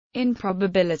In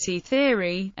probability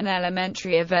theory, an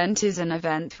elementary event is an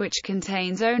event which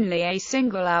contains only a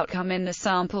single outcome in the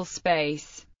sample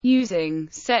space. Using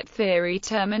set theory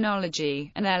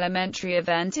terminology, an elementary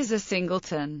event is a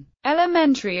singleton.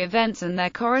 Elementary events and their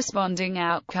corresponding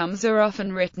outcomes are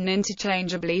often written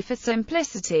interchangeably for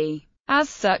simplicity. As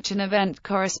such, an event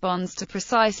corresponds to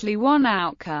precisely one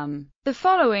outcome. The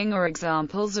following are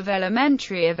examples of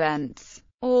elementary events.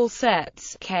 All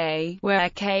sets K, where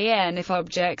Kn if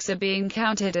objects are being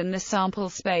counted and the sample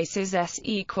space is S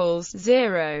equals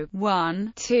 0,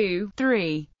 1, 2,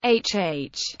 3,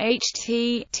 HH,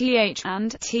 HT, TH,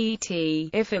 and TT.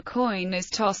 If a coin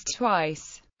is tossed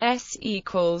twice, S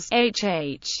equals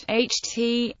HH,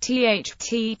 HT, TH,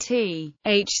 TT.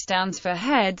 H stands for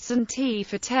heads and T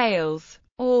for tails.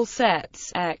 All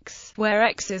sets X, where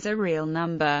X is a real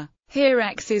number. Here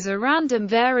X is a random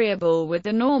variable with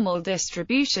the normal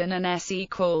distribution and S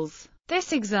equals.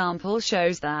 This example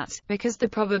shows that, because the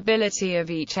probability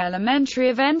of each elementary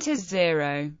event is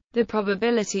 0, the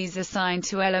probabilities assigned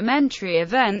to elementary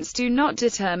events do not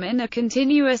determine a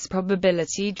continuous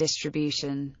probability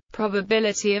distribution.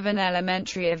 Probability of an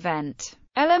elementary event.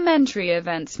 Elementary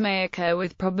events may occur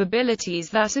with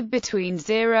probabilities that are between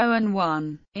 0 and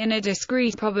 1. In a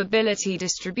discrete probability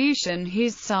distribution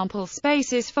whose sample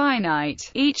space is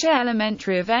finite, each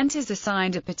elementary event is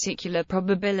assigned a particular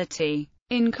probability.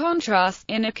 In contrast,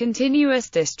 in a continuous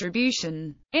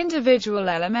distribution, individual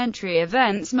elementary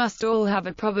events must all have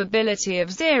a probability of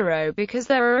 0 because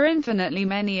there are infinitely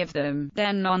many of them.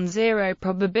 Then non-zero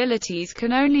probabilities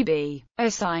can only be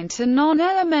assigned to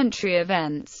non-elementary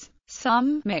events.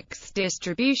 Some mixed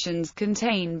distributions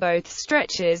contain both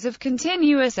stretches of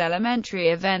continuous elementary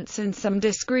events and some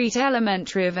discrete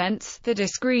elementary events. The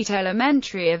discrete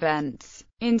elementary events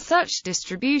in such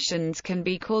distributions can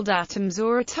be called atoms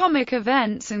or atomic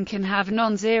events and can have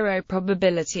non-zero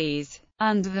probabilities.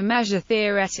 Under the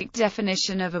measure-theoretic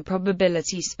definition of a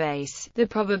probability space, the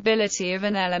probability of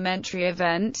an elementary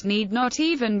event need not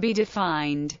even be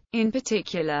defined. In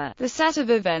particular, the set of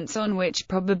events on which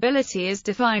probability is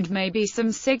defined may be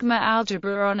some sigma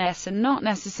algebra on S and not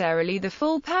necessarily the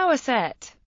full power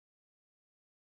set.